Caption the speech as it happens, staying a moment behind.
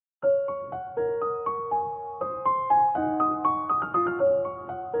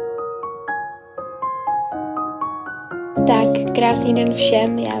Tak, krásný den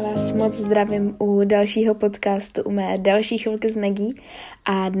všem, já vás moc zdravím u dalšího podcastu, u mé další chvilky s Maggie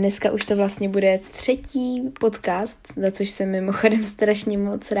a dneska už to vlastně bude třetí podcast, za což jsem mimochodem strašně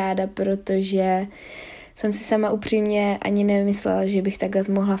moc ráda, protože jsem si sama upřímně ani nemyslela, že bych takhle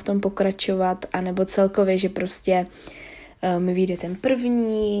mohla v tom pokračovat, anebo celkově, že prostě mi vyjde ten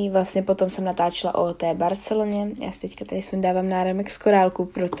první, vlastně potom jsem natáčela o té Barceloně, já si teďka tady sundávám náramek z korálku,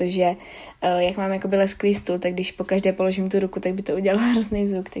 protože jak mám jakoby lesklý stůl, tak když pokaždé položím tu ruku, tak by to udělalo hrozný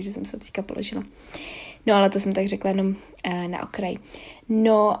zvuk, takže jsem se teďka položila. No ale to jsem tak řekla jenom na okraj.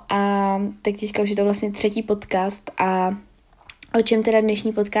 No a tak teďka už je to vlastně třetí podcast a o čem teda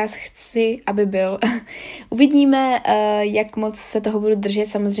dnešní podcast chci, aby byl. Uvidíme, jak moc se toho budu držet,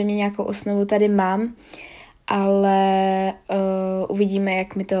 samozřejmě nějakou osnovu tady mám, ale uvidíme,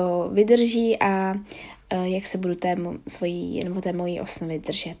 jak mi to vydrží a jak se budu té mojí osnovy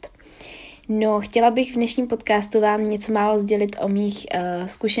držet. No, chtěla bych v dnešním podcastu vám něco málo sdělit o mých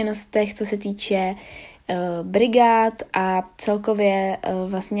zkušenostech, co se týče brigád a celkově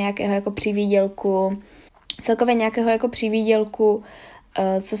vlastně nějakého jako přivídělku,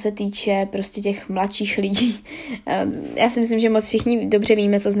 co se týče prostě těch mladších lidí. Já si myslím, že moc všichni dobře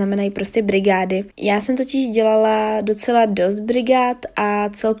víme, co znamenají prostě brigády. Já jsem totiž dělala docela dost brigád a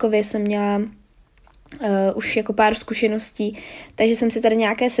celkově jsem měla už jako pár zkušeností, takže jsem si tady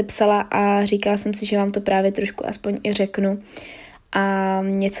nějaké sepsala a říkala jsem si, že vám to právě trošku aspoň i řeknu a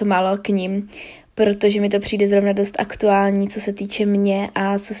něco málo k nim, protože mi to přijde zrovna dost aktuální, co se týče mě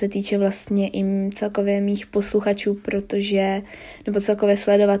a co se týče vlastně i celkově mých posluchačů, nebo celkově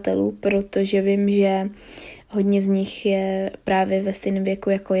sledovatelů, protože vím, že hodně z nich je právě ve stejném věku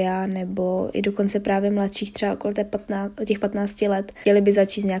jako já, nebo i dokonce právě mladších, třeba okolo těch 15 let, chtěli by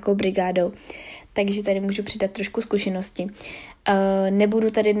začít s nějakou brigádou. Takže tady můžu přidat trošku zkušenosti. Nebudu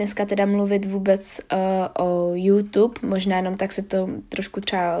tady dneska teda mluvit vůbec o YouTube, možná jenom tak se to trošku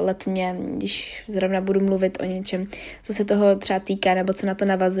třeba letně, když zrovna budu mluvit o něčem, co se toho třeba týká nebo co na to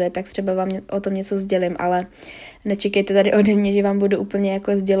navazuje, tak třeba vám o tom něco sdělím, ale nečekejte tady ode mě, že vám budu úplně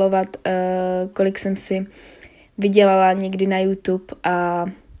jako sdělovat, kolik jsem si vydělala někdy na YouTube a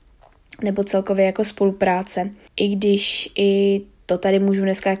nebo celkově jako spolupráce. I když i to tady můžu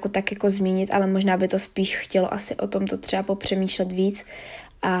dneska jako zmínit, ale možná by to spíš chtělo asi o tom to třeba popřemýšlet víc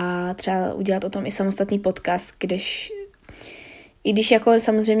a třeba udělat o tom i samostatný podcast, i když jako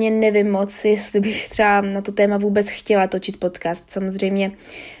samozřejmě nevím moc, jestli bych třeba na to téma vůbec chtěla točit podcast. Samozřejmě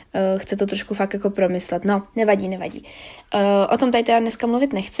chce to trošku fakt jako promyslet. No, nevadí. O tom tady teda dneska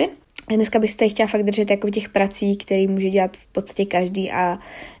mluvit nechci. Dneska bych se chtěla fakt držet jako těch prací, které může dělat v podstatě každý a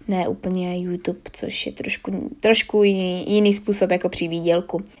ne úplně YouTube, což je trošku jiný způsob jako při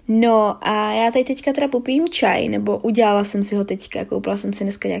výdělku. No a já tady teďka teda popijím čaj, nebo udělala jsem si ho teďka, koupila jsem si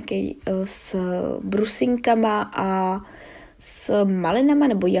dneska nějaký s brusinkama a s malinama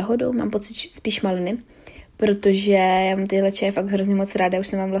nebo jahodou, mám pocit spíš maliny, protože já mám tyhle čaje fakt hrozně moc ráda, už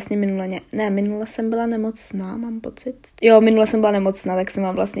jsem vám vlastně minule jsem byla nemocná, mám pocit. Jo, minule jsem byla nemocná, tak jsem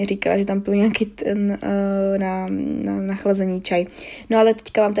vám vlastně říkala, že tam piju nějaký ten na chlazení čaj. No ale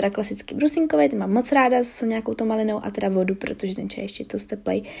teďka mám teda klasický brusinkový, ten mám moc ráda s nějakou to malinou a teda vodu, protože ten čaj ještě to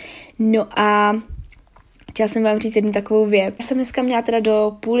teplej. No a chtěla jsem vám říct jednu takovou věc. Já jsem dneska měla teda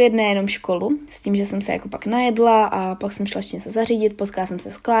do 12:30 jenom školu, s tím, že jsem se jako pak najedla a pak jsem šla ještě něco zařídit, potkala jsem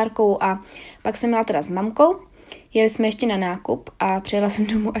se s Klárkou a pak jsem měla teda s mamkou. Jeli jsme ještě na nákup a přijela jsem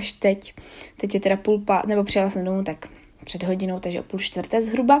domů až teď. Teď je teda přijela jsem domů tak před hodinou, takže o 3:30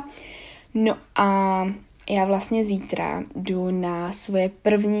 zhruba. No a já vlastně zítra jdu na svoje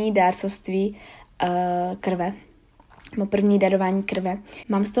první dárcovství krve. První darování krve.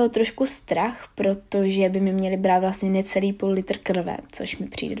 Mám z toho trošku strach, protože by mi měli brát vlastně necelý půl litr krve, což mi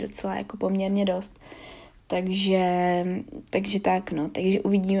přijde docela jako poměrně dost. Takže tak, no. Takže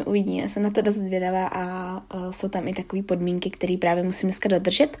uvidíme. Já jsem na to dost zvědavá a jsou tam i takové podmínky, které právě musím dneska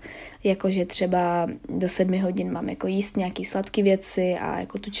dodržet. Jakože třeba do 7 hodin mám jako jíst nějaký sladké věci a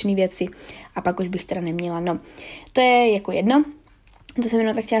jako tučné věci a pak už bych teda neměla. No, to je jako jedno. To jsem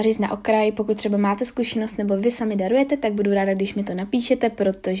jenom tak chtěla říct na okraj, pokud třeba máte zkušenost nebo vy sami darujete, tak budu ráda, když mi to napíšete,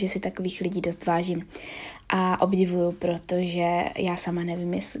 protože si takových lidí dost vážím a obdivuju, protože já sama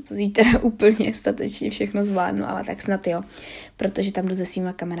nevím, jestli to zítra úplně statečně všechno zvládnu, ale tak snad jo, protože tam jdu se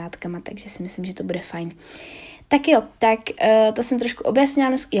svýma kamarádkama, takže si myslím, že to bude fajn. Tak jo, to jsem trošku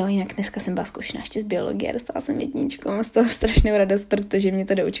objasnila. Jinak dneska jsem byla zkušená ještě z biologie, dostala jsem 1, mám z toho strašnou radost, protože mě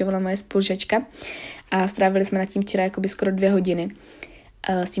to doučovala moje spolužačka a strávili jsme nad tím včera jakoby skoro 2 hodiny.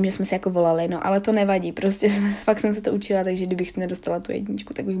 S tím, že jsme si jako volali, no ale to nevadí, prostě fakt jsem se to učila, takže kdybych nedostala tu 1,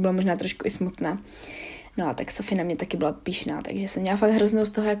 tak bych byla možná trošku i smutná. No a tak Sofie na mě taky byla pyšná, takže jsem měla fakt hroznou z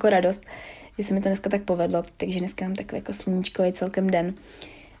toho jako radost, že se mi to dneska tak povedlo, takže dneska mám takový jako sluníčkový celkem den.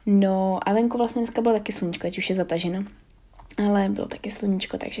 No a venku vlastně dneska bylo taky sluníčko, ať už je zataženo, ale bylo taky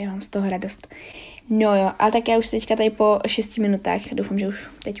sluníčko, takže mám z toho radost. No jo, ale tak já už teďka tady po 6 minutách, doufám, že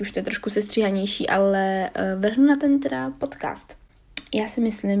teď už to je trošku sestříhanější, ale vrhnu na ten teda podcast. Já si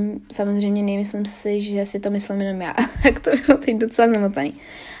myslím, samozřejmě nemyslím si, že si to myslím jenom já, tak to bylo teď docela zamotaný.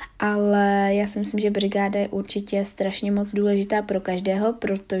 Ale já si myslím, že brigáda je určitě strašně moc důležitá pro každého,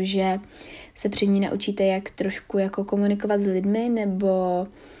 protože se při ní naučíte, jak trošku jako komunikovat s lidmi, nebo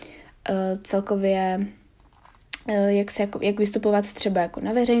celkově jak vystupovat třeba jako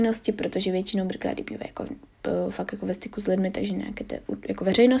na veřejnosti, protože většinou brigády bývají jako fakt jako ve styku s lidmi, takže nějaké jako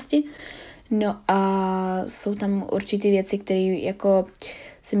veřejnosti. No a jsou tam určitý věci, které jako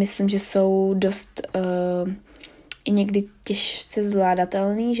si myslím, že jsou dost i někdy těžce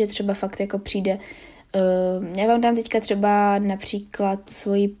zvládatelný, že třeba fakt jako přijde, já vám dám teďka třeba například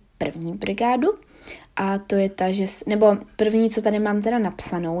svoji první brigádu a to je ta, že, nebo první, co tady mám teda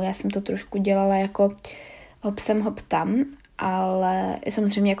napsanou, já jsem to trošku dělala jako hop sem, hop tam, ale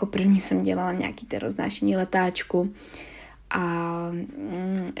samozřejmě jako první jsem dělala nějaký ty roznášení letáčku a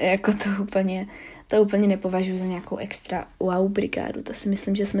jako to úplně nepovažuji za nějakou extra wow brigádu. To si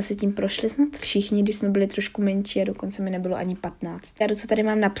myslím, že jsme si tím prošli snad všichni, když jsme byli trošku menší a dokonce mi nebylo ani 15. Brigádu, co tady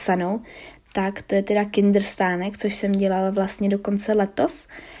mám napsanou, tak to je teda kinderstánek, což jsem dělala vlastně dokonce letos,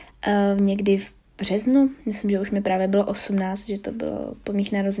 někdy v březnu, myslím, že už mi právě bylo 18, že to bylo po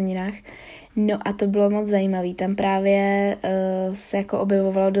mých narozeninách. No a to bylo moc zajímavé. Tam právě se jako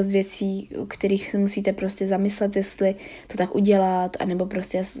objevovalo dost věcí, u kterých se musíte prostě zamyslet, jestli to tak udělat, anebo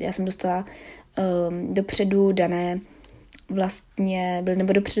prostě já jsem dostala dopředu dané vlastně,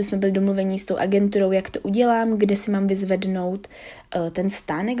 nebo dopředu jsme byli domluvení s tou agenturou, jak to udělám, kde si mám vyzvednout ten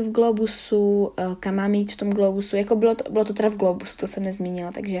stánek v Globusu, kam mám jít v tom Globusu, jako bylo to teda v Globusu, to jsem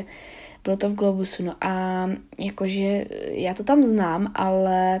nezmínila, takže bylo to v Globusu, no a jakože já to tam znám,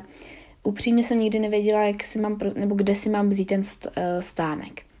 ale upřímně jsem nikdy nevěděla, jak si mám, nebo kde si mám vzít ten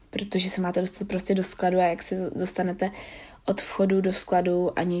stánek, protože se máte dostat prostě do skladu a jak se dostanete od vchodu do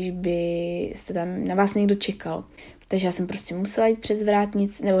skladu, aniž byste tam na vás někdo čekal. Takže já jsem prostě musela jít přes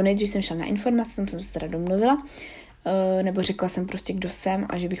vrátnici, nebo nejdřív jsem šla na informace, tam jsem se teda domluvila, nebo řekla jsem prostě, kdo jsem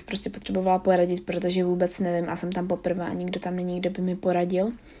a že bych prostě potřebovala poradit, protože vůbec nevím a jsem tam poprvé a nikdo tam není, kdo by mi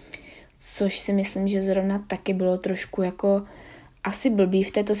poradil. Což si myslím, že zrovna taky bylo trošku jako asi blbý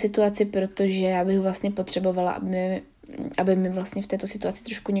v této situaci, protože já bych vlastně potřebovala, aby mi vlastně v této situaci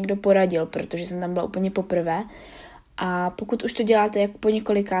trošku někdo poradil, protože jsem tam byla úplně poprvé. A pokud už to děláte jak po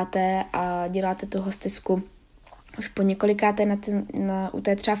několikáté a děláte tu hostesku už po několikáté u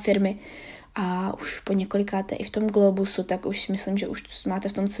té třeba firmy a už po několikáté i v tom Globusu, tak už myslím, že už máte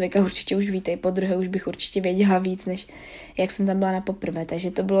v tom cvik a určitě už víte. Po druhé už bych určitě věděla víc, než jak jsem tam byla na poprvé.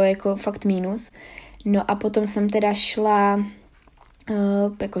 Takže to bylo jako fakt mínus. No a potom jsem teda šla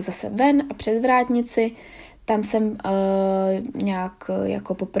jako zase ven a před vrátnici. Tam jsem nějak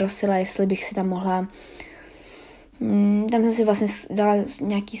jako poprosila, jestli bych si tam mohla tam jsem si vlastně dala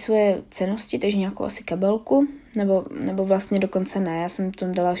nějaké svoje cennosti, takže nějakou asi kabelku, nebo vlastně dokonce ne, já jsem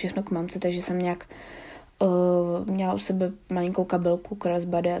tam dala všechno k mamce, takže jsem nějak měla u sebe malinkou kabelku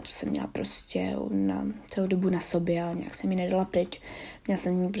crossbody a tu jsem měla prostě na celou dobu na sobě a nějak jsem ji nedala pryč. Měla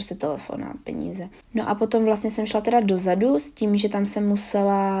jsem v ní prostě telefon a peníze. No a potom vlastně jsem šla teda dozadu s tím, že tam jsem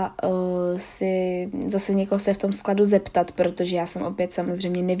musela si zase někoho se v tom skladu zeptat, protože já jsem opět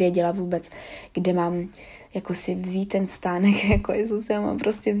samozřejmě nevěděla vůbec, kde mám jako si vzít ten stánek, jako jestli si ho mám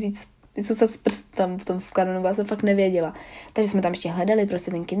prostě vzít vycucat z prst tam v tom skladu, nebo já jsem fakt nevěděla. Takže jsme tam ještě hledali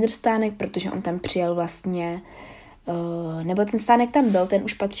prostě ten kinderstánek, protože on tam přijel vlastně, nebo ten stánek tam byl, ten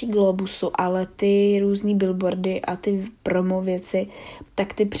už patří Globusu, ale ty různý billboardy a ty promo věci,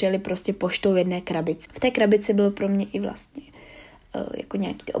 tak ty přijeli prostě poštou v jedné krabici. V té krabici bylo pro mě i vlastně jako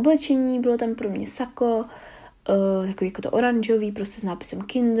nějaké to oblečení, bylo tam pro mě sako, takový jako to oranžový, prostě s nápisem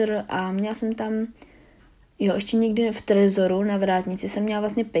Kinder a měla jsem tam ještě někdy v trezoru na vrátnici jsem měla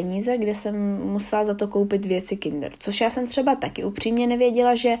vlastně peníze, kde jsem musela za to koupit věci Kinder. Což já jsem třeba taky upřímně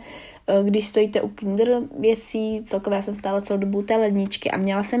nevěděla, že když stojíte u Kinder věcí, celkově já jsem stála celou dobu té ledničky a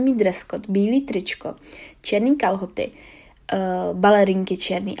měla jsem mít dress code, bílý tričko, černý kalhoty, balerinky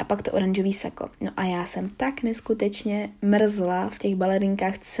černý a pak to oranžový sako. No a já jsem tak neskutečně mrzla v těch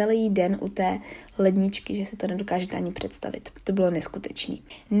balerinkách celý den u té ledničky, že si to nedokážete ani představit. To bylo neskutečný.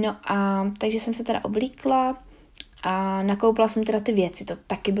 No a takže jsem se teda oblíkla a nakoupila jsem teda ty věci. To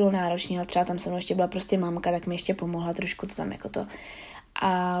taky bylo náročné, ale třeba tam se mnou ještě byla prostě mamka, tak mi ještě pomohla trošku to tam jako to.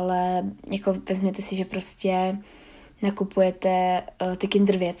 Ale jako vezměte si, že prostě nakupujete ty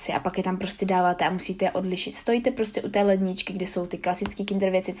Kinder věci a pak je tam prostě dáváte a musíte je odlišit. Stojíte prostě u té ledničky, kde jsou ty klasické Kinder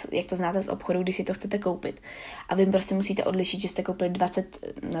věci, jak to znáte z obchodu, když si to chcete koupit. A vy prostě musíte odlišit, že jste koupili 20,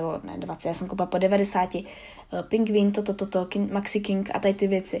 nebo ne 20, já jsem koupila po 90, Pingvin, Maxi King a tady ty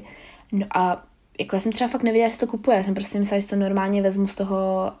věci. No a jako já jsem třeba fakt nevěděla, že to kupuje, já jsem prostě myslela, že to normálně vezmu z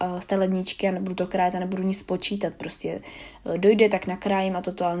té ledničky a nebudu to krájet a nebudu nic počítat, prostě dojde, tak nakrájím a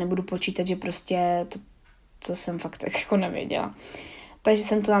ale nebudu počítat, že prostě to jsem fakt tak jako nevěděla. Takže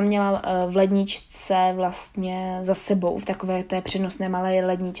jsem to tam měla v ledničce vlastně za sebou, v takové té přenosné malé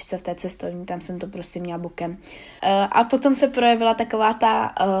ledničce v té cestovní, tam jsem to prostě měla bokem. A potom se projevila taková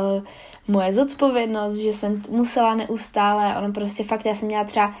ta moje zodpovědnost, že jsem musela neustále, ono prostě fakt, já jsem měla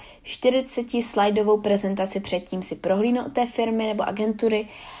třeba 40-slajdovou prezentaci předtím si prohlídnout té firmy nebo agentury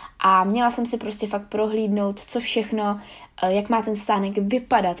a měla jsem si prostě fakt prohlídnout, co všechno, jak má ten stánek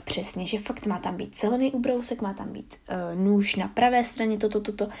vypadat přesně, že fakt má tam být zelený ubrousek, má tam být nůž na pravé straně,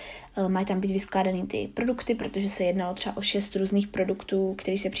 mají tam být vyskládaný ty produkty, protože se jednalo třeba o 6 různých produktů,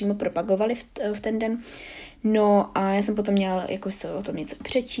 které se přímo propagovaly v ten den. No a já jsem potom měla jako se o tom něco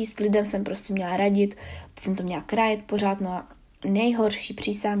přečíst, lidem jsem prostě měla radit, teď jsem to měla krájet pořád, no a nejhorší,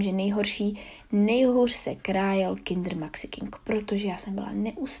 přísám, že nejhůř se krájel Kinder Maxi King, protože já jsem byla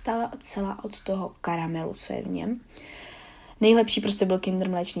neustále celá od toho karamelu, co je v něm. Nejlepší prostě byl Kinder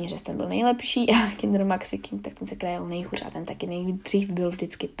mléčný řez, ten byl nejlepší a Kinder Maxi King, tak ten se krájel nejhůř a ten taky nejdřív byl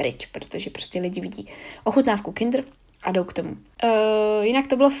vždycky pryč, protože prostě lidi vidí ochutnávku Kinder a jdou k tomu. Jinak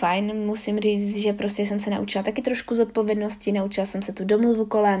to bylo fajn, musím říct, že prostě jsem se naučila taky trošku zodpovědnosti, naučila jsem se tu domluvu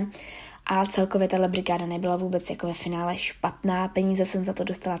kolem a celkově tahle brigáda nebyla vůbec jako ve finále špatná, peníze jsem za to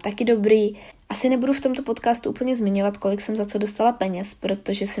dostala taky dobrý. Asi nebudu v tomto podcastu úplně zmiňovat, kolik jsem za co dostala peněz,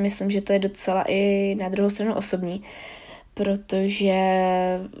 protože si myslím, že to je docela i na druhou stranu osobní, protože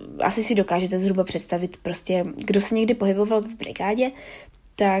asi si dokážete zhruba představit prostě, kdo se někdy pohyboval v brigádě,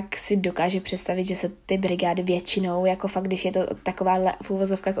 tak si dokáže představit, že se ty brigády většinou, jako fakt, když je to taková v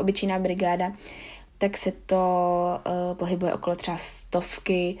úvozovkách obyčejná brigáda, tak se to pohybuje okolo třeba 100,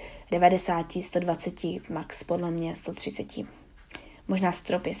 90, 120, max podle mě 130. Možná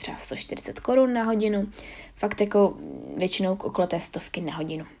strop je třeba 140 korun na hodinu. Fakt jako většinou okolo té 100 na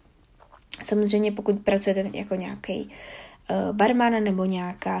hodinu. Samozřejmě pokud pracujete jako nějaký barman nebo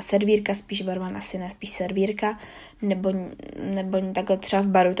nějaká servírka, spíš barman, asi ne, spíš servírka, nebo takhle třeba v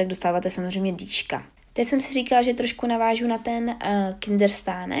baru, tak dostáváte samozřejmě dýška. Teď jsem si říkala, že trošku navážu na ten Kinder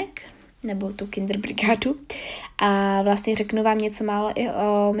stánek, nebo tu Kinder brigádu a vlastně řeknu vám něco málo i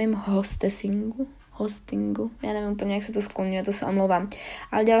o mým hostingu, já nevím úplně, jak se to skloňuje, to se omlouvám,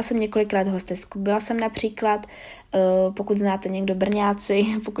 ale dělala jsem několikrát hostesku. Byla jsem například, pokud znáte někdo Brňáci,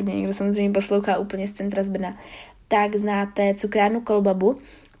 pokud někdo samozřejmě poslouchá úplně z centra z Brna, tak znáte cukrárnu Kolbabu,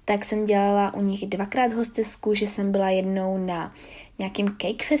 tak jsem dělala u nich 2krát hostesku, že jsem byla jednou na nějakým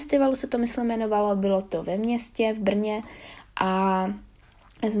cake festivalu, se to myslím jmenovalo, bylo to ve městě, v Brně a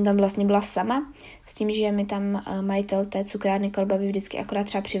já jsem tam vlastně byla sama, s tím, že mi tam majitel té cukrárny Kolbaby vždycky akorát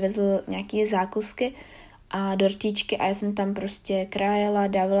třeba přivezl nějaké zákusky a dortíčky a já jsem tam prostě krájela,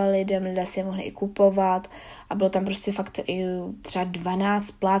 dávala lidé si je mohli i kupovat a bylo tam prostě fakt i třeba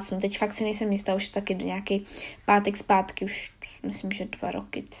 12 pláců. Teď fakt si nejsem jistá, už taky nějaký pátek zpátky, už myslím, že 2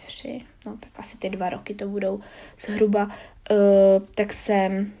 roky, 3, no tak asi ty 2 roky to budou zhruba, tak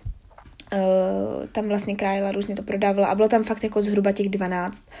jsem tam vlastně krájela, různě to prodávala a bylo tam fakt jako zhruba těch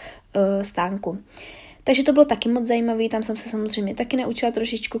 12 stánků. Takže to bylo taky moc zajímavé, tam jsem se samozřejmě taky naučila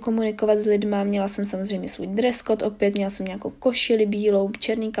trošičku komunikovat s lidma, měla jsem samozřejmě svůj dress code opět, měla jsem nějakou košili bílou,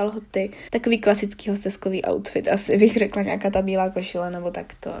 černý kalhoty, takový klasický hosteskový outfit, asi bych řekla nějaká ta bílá košile, nebo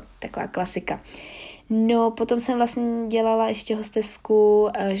taková klasika. No, potom jsem vlastně dělala ještě hostesku,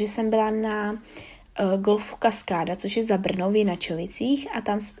 že jsem byla na golfu Kaskáda, což je za Brnou v Jinačovicích a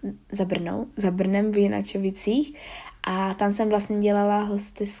tam za Brnem v Jinačovicích a tam jsem vlastně dělala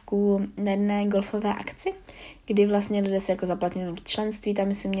hostesku na jedné golfové akci, kdy vlastně lidé si jako zaplatili nějaké členství,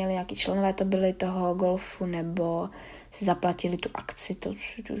 tam si měli nějaký členové, to byly toho golfu, nebo si zaplatili tu akci, to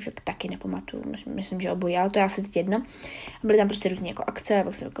už taky nepamatuju, myslím, že obojí, ale to je asi teď jedno. Byly tam prostě různé jako akce,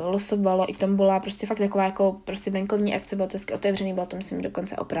 pak se jako losovalo, i tom byla prostě fakt taková jako prostě venkovní akce, bylo to hezky otevřený, bylo to myslím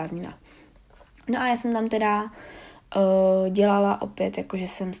dokonce o prázdninách. No a já jsem tam teda dělala opět, jakože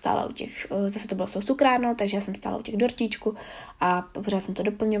jsem stála u těch, zase to bylo s tou cukrárnou, takže já jsem stála u těch dortíčku a pořád jsem to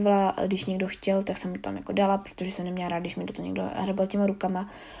doplňovala, když někdo chtěl, tak jsem to tam jako dala, protože jsem neměla rád, když mi do toho někdo hrebal těma rukama,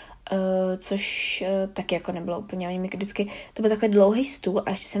 což taky jako nebylo úplně, oni mi vždycky, to byl takový dlouhý stůl a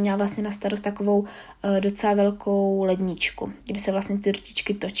ještě jsem měla vlastně na starost takovou docela velkou ledničku, kdy se vlastně ty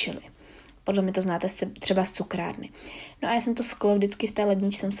dortíčky točily. podle mě to znáte třeba z cukrárny. No a já jsem to sklo vždycky v té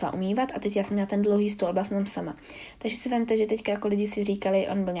ledničce musela umývat a teď já jsem měla ten dlouhý stůl a byla jsem tam sama. Takže si vemte, že teďka jako lidi si říkali,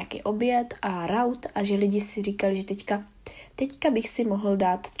 on byl nějaký oběd a raut a že lidi si říkali, že teďka bych si mohl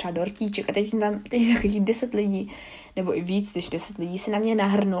dát třeba dortíček a teď chodí 10 lidí, nebo i víc než 10 lidí se na mě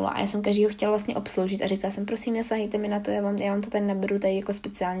nahrnulo a já jsem každýho chtěla vlastně obsloužit a říkala jsem, prosím, nesahejte mi na to, já vám to tady naberu tady jako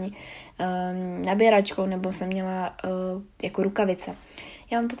speciální nabíračkou, nebo jsem měla jako rukavice.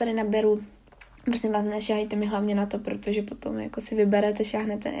 Já vám to tady naberu, prosím vás, nešáhejte mi hlavně na to, protože potom jako si vyberete,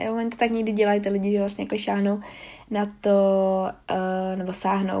 šáhnete. Oni to tak někdy dělají ty lidi, že vlastně jako šáhnou na to, nebo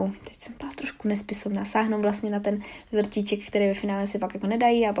sáhnou, teď jsem byla trošku nespisovná, sáhnou vlastně na ten dortíček, který ve finále si pak jako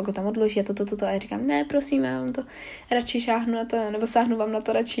nedají a pak ho tam odloží a to a já říkám, ne, prosím, já vám to radši šáhnu na to, nebo sáhnu vám na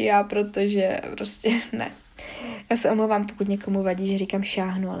to radši já, protože prostě ne. Já se omlouvám, pokud někomu vadí, že říkám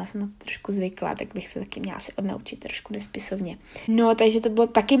šáhnu, ale jsem na to trošku zvyklá, tak bych se taky měla asi odnaučit trošku nespisovně. No, takže to bylo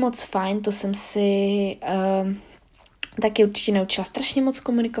taky moc fajn, to jsem si taky určitě naučila strašně moc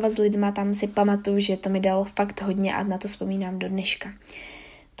komunikovat s lidma, tam si pamatuju, že to mi dalo fakt hodně a na to vzpomínám do dneška.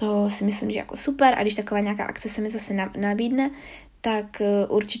 To si myslím, že jako super a když taková nějaká akce se mi zase nabídne, tak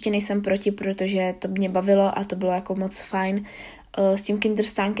určitě nejsem proti, protože to mě bavilo a to bylo jako moc fajn. S tím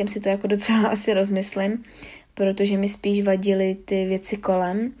kinderstánkem si to jako docela asi rozmyslím, protože mi spíš vadily ty věci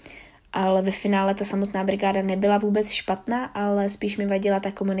kolem, ale ve finále ta samotná brigáda nebyla vůbec špatná, ale spíš mi vadila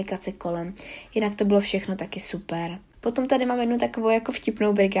ta komunikace kolem. Jinak to bylo všechno taky super. Potom tady mám jednu takovou jako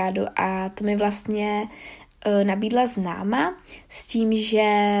vtipnou brigádu a to mi vlastně nabídla známa s tím, že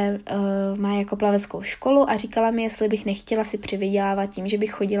má jako plaveckou školu a říkala mi, jestli bych nechtěla si přivydělávat tím, že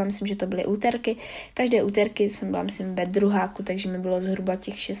bych chodila, myslím, že to byly úterky. Každé úterky jsem byla, myslím, ve druháku, takže mi bylo zhruba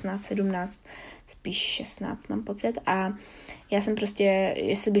těch 16, 17, spíš 16 mám pocit a já jsem prostě,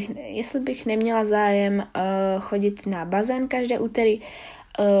 jestli bych neměla zájem chodit na bazén každé úterý,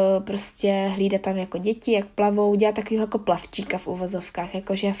 prostě hlídat tam jako děti, jak plavou, dělat takového jako plavčíka v uvozovkách,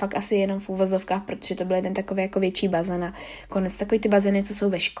 jakože fakt asi jenom v uvozovkách, protože to byl jeden takový jako větší bazén a konec takový ty bazény, co jsou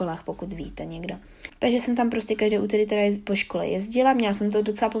ve školách, pokud víte někdo. Takže jsem tam prostě každé úterý teda po škole jezdila, měla jsem to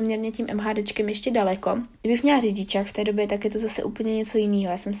docela poměrně tím MHDčkem ještě daleko. Kdybych měla řidičák v té době, tak je to zase úplně něco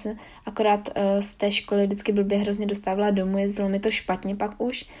jiného. Já jsem se akorát z té školy vždycky blbě hrozně dostávala domů, jezdilo mi to špatně pak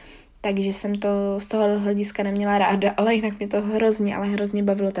už, takže jsem to z toho hlediska neměla ráda, ale jinak mě to hrozně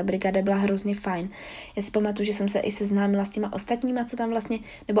bavilo, ta brigáda byla hrozně fajn. Já si pamatuju, že jsem se i seznámila s těma ostatníma, co tam vlastně,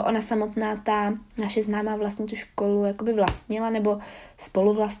 nebo ona samotná, ta naše známá vlastně tu školu jakoby vlastnila, nebo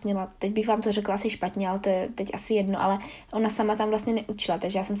spoluvlastnila. Teď bych vám to řekla asi špatně, ale to je teď asi jedno, ale ona sama tam vlastně neučila,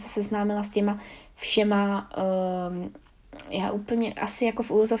 takže já jsem se seznámila s těma všema, já úplně asi jako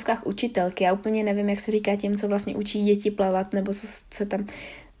v úvozovkách učitelky, já úplně nevím, jak se říká těm, co vlastně učí děti plavat, nebo co tam,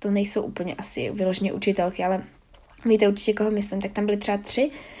 to nejsou úplně asi vyloženě učitelky, ale víte určitě, koho myslím, tak tam byly třeba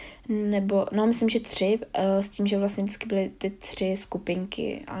 3, nebo, no myslím, že 3, s tím, že vlastně vždycky byly ty 3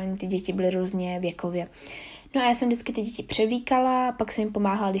 skupinky a ty děti byly různě věkově. No a já jsem vždycky ty děti převlíkala, pak jsem jim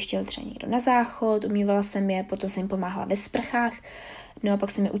pomáhala, když chtěl třeba někdo na záchod, umývala jsem je, potom jsem jim pomáhala ve sprchách, no a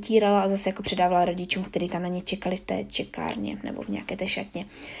pak jsem je utírala a zase jako předávala rodičům, kteří tam na ně čekali v té čekárně nebo v nějaké té šatně.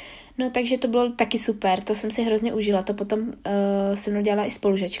 No takže to bylo taky super, to jsem si hrozně užila, to potom se mnou dělala i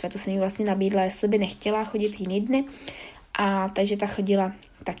spolužačka, to jsem jí vlastně nabídla, jestli by nechtěla chodit jiný dny a takže ta chodila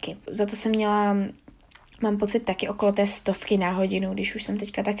taky. Za to jsem měla, mám pocit taky okolo té 100 na hodinu, když už jsem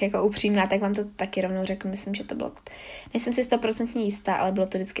teďka tak jako upřímná, tak vám to taky rovnou řeknu, myslím, že to bylo, nejsem si 100% jistá, ale bylo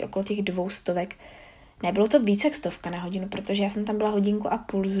to vždycky okolo těch 200. Nebylo to víc jak 100 na hodinu, protože já jsem tam byla 1,5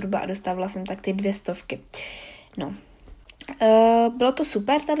 hodiny zhruba a dostávala jsem tak ty 200. No. Bylo to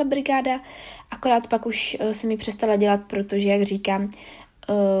super, tato brigáda, akorát pak už jsem ji přestala dělat, protože, jak říkám,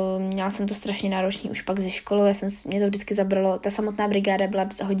 měla jsem to strašně náročný už pak ze školu, mě to vždycky zabralo, ta samotná brigáda byla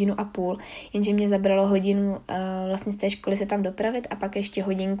 1,5 hodiny, jenže mě zabralo hodinu vlastně z té školy se tam dopravit a pak ještě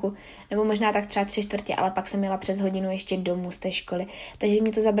hodinku, nebo možná tak třeba 3/4, ale pak jsem jela přes hodinu ještě domů z té školy, takže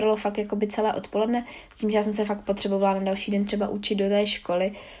mě to zabralo fakt jakoby celé odpoledne, s tím, že já jsem se fakt potřebovala na další den třeba učit do té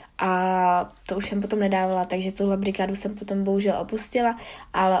školy, a to už jsem potom nedávala, takže tuhle brigádu jsem potom bohužel opustila,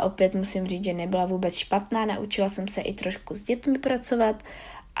 ale opět musím říct, že nebyla vůbec špatná, naučila jsem se i trošku s dětmi pracovat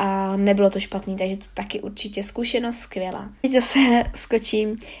a nebylo to špatný, takže to taky určitě zkušenost skvělá. Teď zase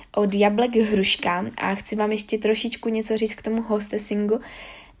skočím od jablek k hruškám a chci vám ještě trošičku něco říct k tomu hostessingu,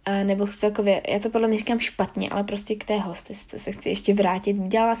 nebo celkově, já to podle mě říkám špatně, ale prostě k té hostesce se chci ještě vrátit.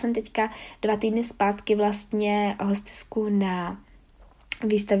 Dělala jsem teďka 2 týdny zpátky vlastně hostesku na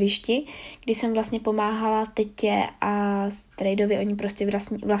výstavišti, kdy jsem vlastně pomáhala tetě a strejdovi, oni prostě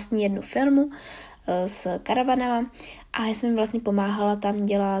vlastní jednu firmu s karavanama a já jsem vlastně pomáhala tam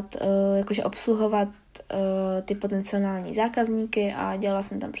dělat, jakože obsluhovat ty potenciální zákazníky a dělala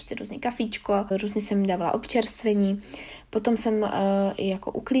jsem tam prostě různý kafíčko, různě jsem jim dávala občerstvení. Potom jsem i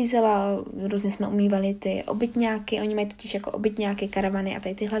jako uklízela, různě jsme umývali ty obytňáky, oni mají totiž jako obytňáky, karavany a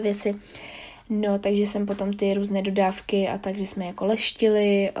tady tyhle věci. No, takže jsem potom ty různé dodávky a takže jsme jako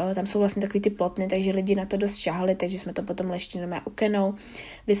leštili, tam jsou vlastně takový ty plotny, takže lidi na to dost šahali, takže jsme to potom leštili na okenou,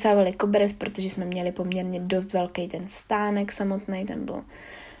 vysávali koberec, protože jsme měli poměrně dost velký ten stánek samotný, ten byl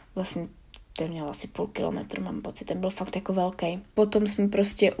vlastně, ten měl asi 0,5 kilometru, mám pocit, ten byl fakt jako velký. Potom jsme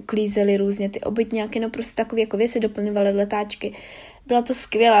prostě uklízeli různě ty obytňáky, no prostě takové jako věci, doplňovali letáčky. Byla to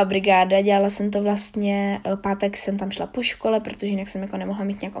skvělá brigáda, dělala jsem to vlastně, pátek jsem tam šla po škole, protože jinak jsem jako nemohla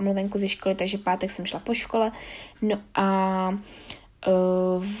mít nějak omluvenku ze školy, takže pátek jsem šla po škole, no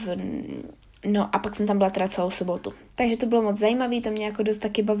a pak jsem tam byla teda celou sobotu. Takže to bylo moc zajímavé, to mě jako dost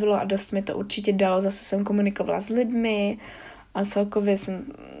taky bavilo a dost mi to určitě dalo, zase jsem komunikovala s lidmi a celkově jsem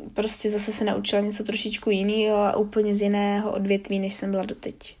prostě zase se naučila něco trošičku jiného a úplně z jiného odvětví, než jsem byla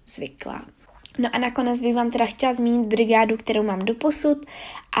doteď zvyklá. No a nakonec bych vám teda chtěla zmínit brigádu, kterou mám doposud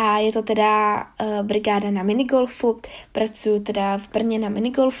a je to teda brigáda na minigolfu. Pracuji teda v Brně na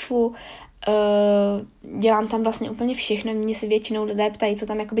minigolfu, dělám tam vlastně úplně všechno, mě se většinou lidé ptají, co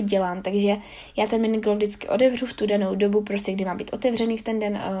tam jakoby dělám, takže já ten minigolf vždycky otevřu v tu danou dobu, prostě kdy má být otevřený v ten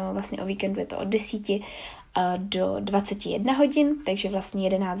den, vlastně o víkendu je to od 10 do 21 hodin, takže vlastně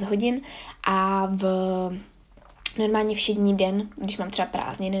 11 hodin a normálně všední den, když mám třeba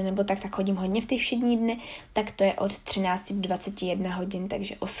prázdniny nebo tak hodím hodně v ty všední dny, tak to je od 13 do 21 hodin,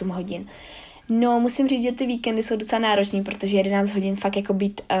 takže 8 hodin. No, musím říct, že ty víkendy jsou docela náročný, protože 11 hodin fakt jako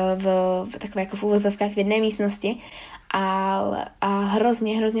být v takové jako v uvozovkách v jedné místnosti a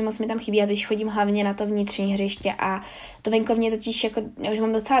hrozně moc mi tam chybí. Já totiž chodím hlavně na to vnitřní hřiště a to venkovně totiž jako, já už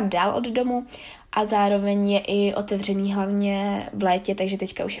mám docela dál od domu a zároveň je i otevřený hlavně v létě, takže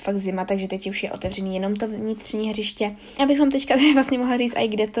teďka už je fakt zima, takže teď už je otevřený jenom to vnitřní hřiště. Já bych vám teďka vlastně mohla říct i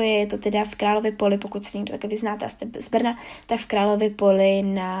kde to je to teda v Králově Poli, pokud si někdo takhle vyznáte a jste z Brna, tak v Králově Poli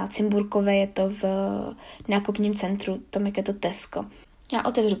na Cimburkové je to v nákupním centru, tam jak je to Tesco. Já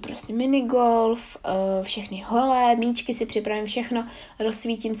otevřu prostě minigolf, všechny hole, míčky si připravím všechno,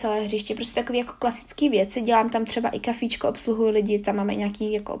 rozsvítím celé hřiště, prostě takové jako klasické věci, dělám tam třeba i kafíčko, obsluhuji lidi, tam máme nějaké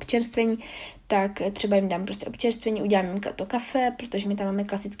jako občerstvení, tak třeba jim dám prostě občerstvení, udělám jim to kafe, protože my tam máme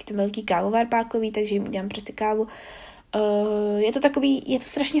klasický ten velký kávovar pákový, takže jim udělám prostě kávu. Je to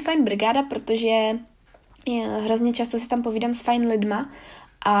strašně fajn brigáda, protože hrozně často si tam povídám s fajn lidma,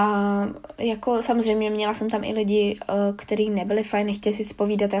 a jako samozřejmě měla jsem tam i lidi, kteří nebyli fajn, nechtěli si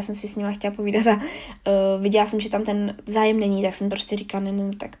povídat, já jsem si s nimi chtěla povídat a viděla jsem, že tam ten zájem není, tak jsem prostě říkala,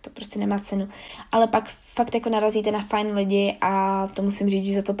 ne, tak to prostě nemá cenu. Ale pak fakt jako narazíte na fajn lidi a to musím říct,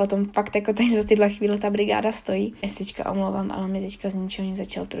 že za to potom fakt jako tady za tyhle chvíle ta brigáda stojí. Já se teďka omlouvám, ale mi teďka z ničeho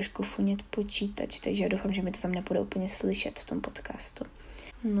začal trošku funět počítač, takže já doufám, že mi to tam nepůjde úplně slyšet v tom podcastu.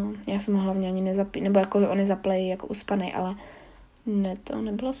 No, já jsem ho hlavně ani nezaplý, nebo jako on nezaplej jako uspanej, ale ne, to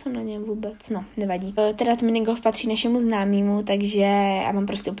nebyla jsem na něm vůbec, no, nevadí. Teda ten minigolf patří našemu známému, takže já mám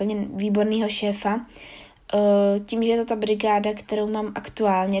prostě úplně výborného šéfa. Tím, že je to ta brigáda, kterou mám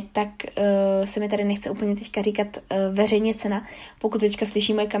aktuálně, tak se mi tady nechce úplně teďka říkat veřejně cena. Pokud teďka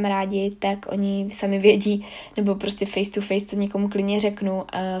slyší moje kamarádi, tak oni sami vědí, nebo prostě face to face to někomu klidně řeknu,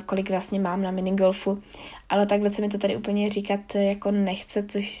 kolik vlastně mám na minigolfu. Ale takhle se mi to tady úplně říkat jako nechce,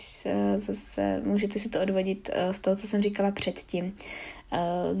 což zase můžete si to odvodit z toho, co jsem říkala předtím,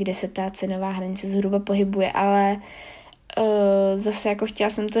 kde se ta cenová hranice zhruba pohybuje, ale zase jako chtěla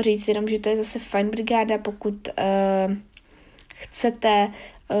jsem to říct, jenom že to je zase fajn brigáda, pokud chcete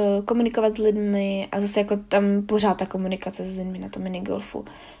komunikovat s lidmi a zase jako tam pořád ta komunikace s lidmi na tom minigolfu.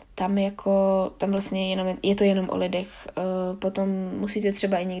 Tam vlastně je to jenom o lidech. Potom musíte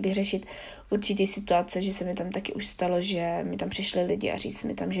třeba i někdy řešit určitý situace, že se mi tam taky už stalo, že mi tam přišli lidi a říct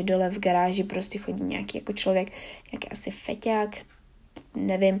mi tam, že dole v garáži prostě chodí nějaký jako člověk, nějaký asi feťák,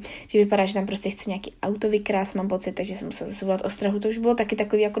 nevím, že vypadá, že tam prostě chce nějaký auto vykrást, mám pocit, takže jsem musela zase volat ostrahu, to už bylo taky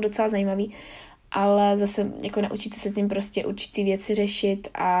takový jako docela zajímavý, ale zase jako naučíte se tím prostě určitý věci řešit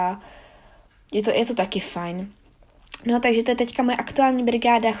a je to taky fajn. No, takže to je teďka moje aktuální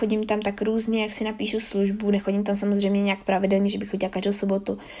brigáda, chodím tam tak různě, jak si napíšu službu, nechodím tam samozřejmě nějak pravidelně, že bych chodila každou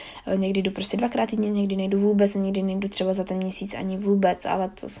sobotu, někdy jdu prostě 2krát týdně, někdy nejdu vůbec, někdy nejdu třeba za ten měsíc ani vůbec, ale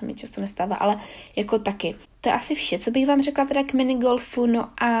to se mi často nestává, ale jako taky. To je asi vše, co bych vám řekla teda k minigolfu, no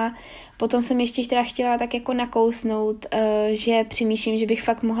a potom jsem ještě teda chtěla tak jako nakousnout, že přemýšlím, že bych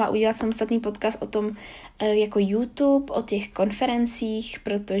fakt mohla udělat samostatný podcast o tom jako YouTube, o těch konferencích,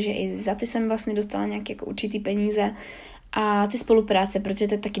 protože i za ty jsem vlastně dostala nějaké jako určitý peníze a ty spolupráce, protože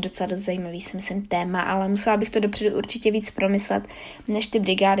to je taky docela dost zajímavý, si myslím, téma, ale musela bych to dopředu určitě víc promyslet, než ty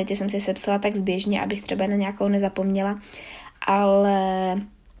brigády, ty jsem si sepsala tak zběžně, abych třeba na nějakou nezapomněla, ale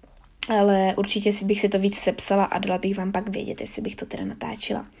určitě bych si to víc sepsala a dala bych vám pak vědět, jestli bych to teda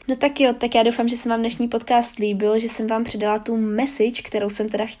natáčela. No tak jo, tak já doufám, že se vám dnešní podcast líbil, že jsem vám předala tu message, kterou jsem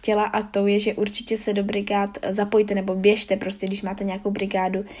teda chtěla, a to je, že určitě se do brigád zapojte nebo běžte prostě, když máte nějakou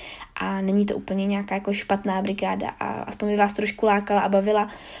brigádu a není to úplně nějaká jako špatná brigáda a aspoň by vás trošku lákala a bavila,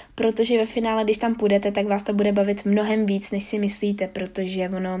 protože ve finále, když tam půjdete, tak vás to bude bavit mnohem víc, než si myslíte, protože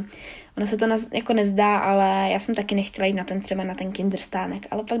ono se to jako nezdá, ale já jsem taky nechtěla jít třeba na ten kinderstánek,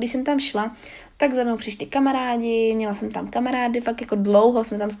 ale pak, když jsem tam šla, tak za mnou přišli kamarádi, měla jsem tam kamarády, fakt jako dlouho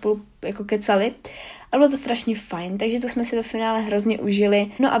jsme tam spolu jako kecali a bylo to strašně fajn, takže to jsme si ve finále hrozně užili,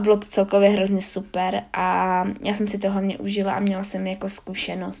 no a bylo to celkově hrozně super a já jsem si to hlavně užila a měla jsem jako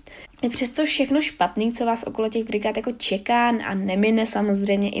zkušenost. I přesto všechno špatný, co vás okolo těch brigád jako čeká a nemine,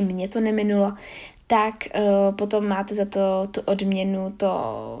 samozřejmě i mě to neminulo, tak potom máte za to tu odměnu,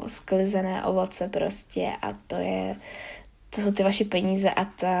 to sklizené ovoce prostě a to jsou ty vaše peníze a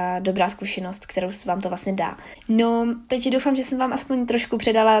ta dobrá zkušenost, kterou vám to vlastně dá. No, teď doufám, že jsem vám aspoň trošku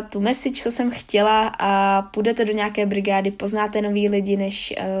předala tu message, co jsem chtěla a půjdete do nějaké brigády, poznáte nový lidi,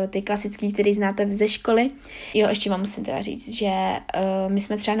 než ty klasický, který znáte ze školy. Jo, ještě vám musím teda říct, že my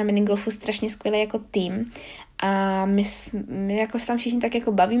jsme třeba na minigolfu strašně skvělí jako tým a my jako se tam všichni tak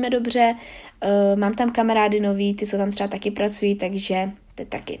jako bavíme dobře, mám tam kamarády nový, ty, co tam třeba taky pracují, takže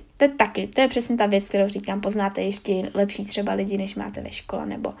to je přesně ta věc, kterou říkám, poznáte ještě lepší třeba lidi, než máte ve škole,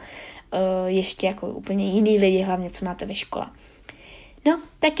 nebo ještě jako úplně jiný lidi, hlavně, co máte ve škole. No,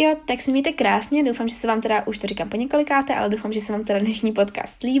 tak jo, tak si mějte krásně, doufám, že se vám teda, už to říkám po několikáté, ale doufám, že se vám teda dnešní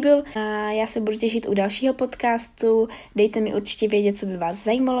podcast líbil a já se budu těšit u dalšího podcastu, dejte mi určitě vědět, co by vás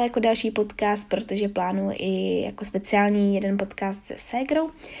zajímalo jako další podcast, protože plánuji i jako speciální jeden podcast se ségrou,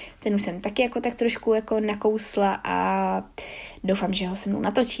 ten už jsem taky jako tak trošku jako nakousla a doufám, že ho se mnou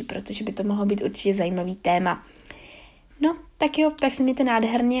natočí, protože by to mohlo být určitě zajímavý téma. No, tak jo, tak si mějte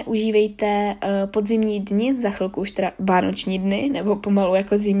nádherně, užívejte podzimní dny, za chvilku už teda vánoční dny, nebo pomalu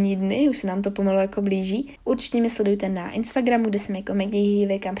jako zimní dny, už se nám to pomalu jako blíží. Určitě mě sledujte na Instagramu, kde jsem jako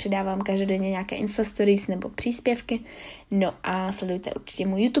Maggie, kam přidávám každodenně nějaké Insta stories nebo příspěvky. No a sledujte určitě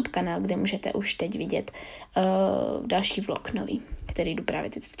můj YouTube kanál, kde můžete už teď vidět další vlog nový, který jdu právě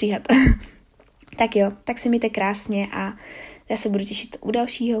teď stříhat. Tak jo, tak si mějte krásně a já se budu těšit u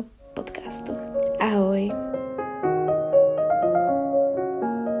dalšího podcastu. Ahoj!